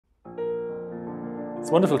It's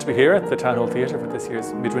wonderful to be here at the Town Hall Theatre for this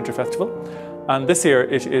year's Midwinter Festival. And this year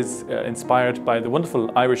it is inspired by the wonderful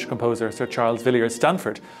Irish composer Sir Charles Villiers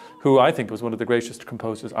Stanford, who I think was one of the greatest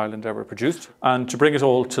composers Ireland ever produced. And to bring it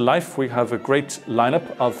all to life, we have a great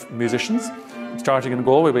lineup of musicians. Starting in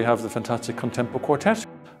Galway, we have the fantastic ConTempo Quartet.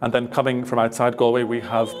 And then coming from outside Galway, we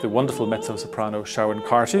have the wonderful mezzo-soprano Sharon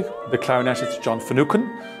Carty, the clarinetist John Finucane,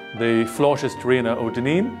 the flautist Ríona Ó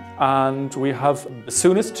Duinnín, and we have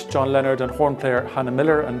bassoonist John Leonard and horn player Hannah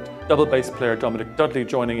Miller and double bass player Dominic Dudley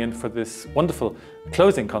joining in for this wonderful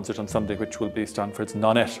closing concert on Sunday, which will be Stanford's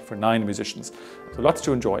nonette for 9 musicians. So lots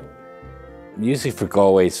to enjoy. Music for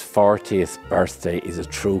Galway's 40th birthday is a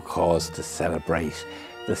true cause to celebrate.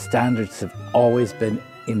 The standards have always been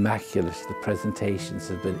immaculate. The presentations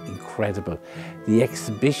have been incredible. The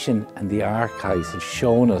exhibition and the archives have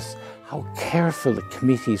shown us how careful the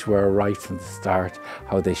committees were right from the start,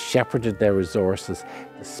 how they shepherded their resources.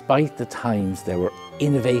 Despite the times, they were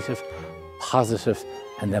innovative, positive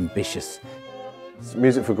and ambitious.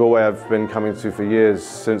 Music for Galway I've been coming to for years,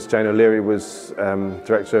 since Jane O'Leary was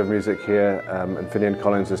Director of Music here, and Finghin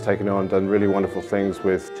Collins has taken on, done really wonderful things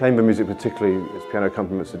with chamber music particularly. His piano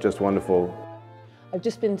accompaniments are just wonderful. I've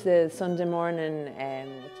just been to Sunday morning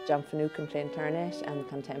with John Finucane playing clarinet and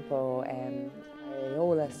ConTempo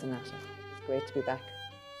Sonata. It's great to be back.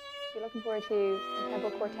 We're looking forward to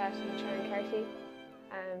ConTempo Quartet and Sharon Carty,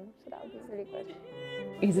 so that would be really good.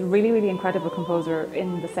 He's a really, really incredible composer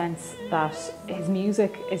in the sense that his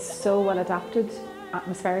music is so well adapted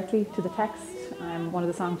atmospherically to the text. One of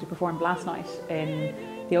the songs we performed last night in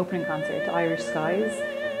the opening concert, Irish Skies,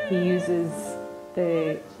 he uses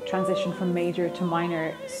the transition from major to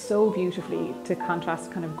minor so beautifully to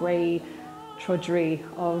contrast kind of grey trudgery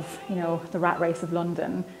of, you know, the rat race of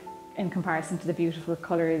London in comparison to the beautiful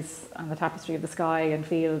colours and the tapestry of the sky and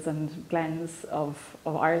fields and glens of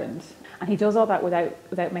Ireland. And he does all that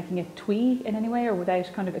without making it twee in any way, or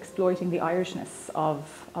without kind of exploiting the Irishness of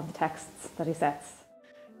the texts that he sets.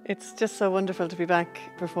 It's just so wonderful to be back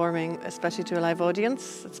performing, especially to a live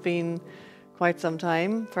audience. It's been quite some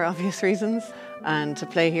time for obvious reasons, and to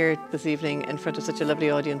play here this evening in front of such a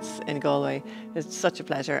lovely audience in Galway is such a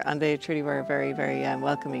pleasure, and they truly were very, very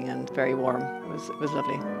welcoming and very warm. It was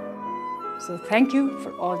lovely. So thank you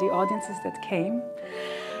for all the audiences that came.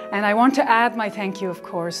 And I want to add my thank you, of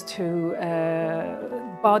course, to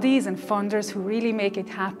bodies and funders who really make it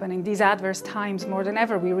happen. In these adverse times, more than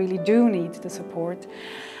ever, we really do need the support.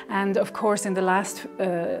 And of course, in the last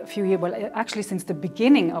few years, well, actually since the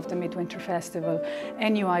beginning of the Midwinter Festival,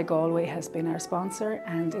 NUI Galway has been our sponsor.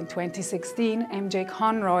 And in 2016, MJ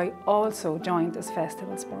Conroy also joined as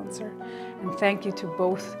festival sponsor. And thank you to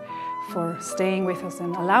both for staying with us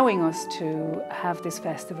and allowing us to have this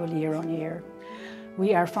festival year on year.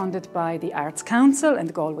 We are funded by the Arts Council and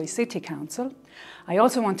the Galway City Council. I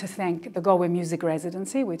also want to thank the Galway Music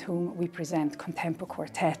Residency, with whom we present ConTempo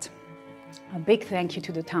Quartet. A big thank you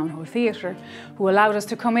to the Town Hall Theatre, who allowed us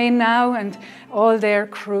to come in now, and all their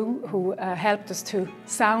crew who helped us to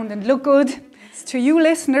sound and look good. To you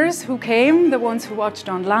listeners who came, the ones who watched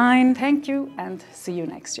online, thank you and see you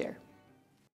next year.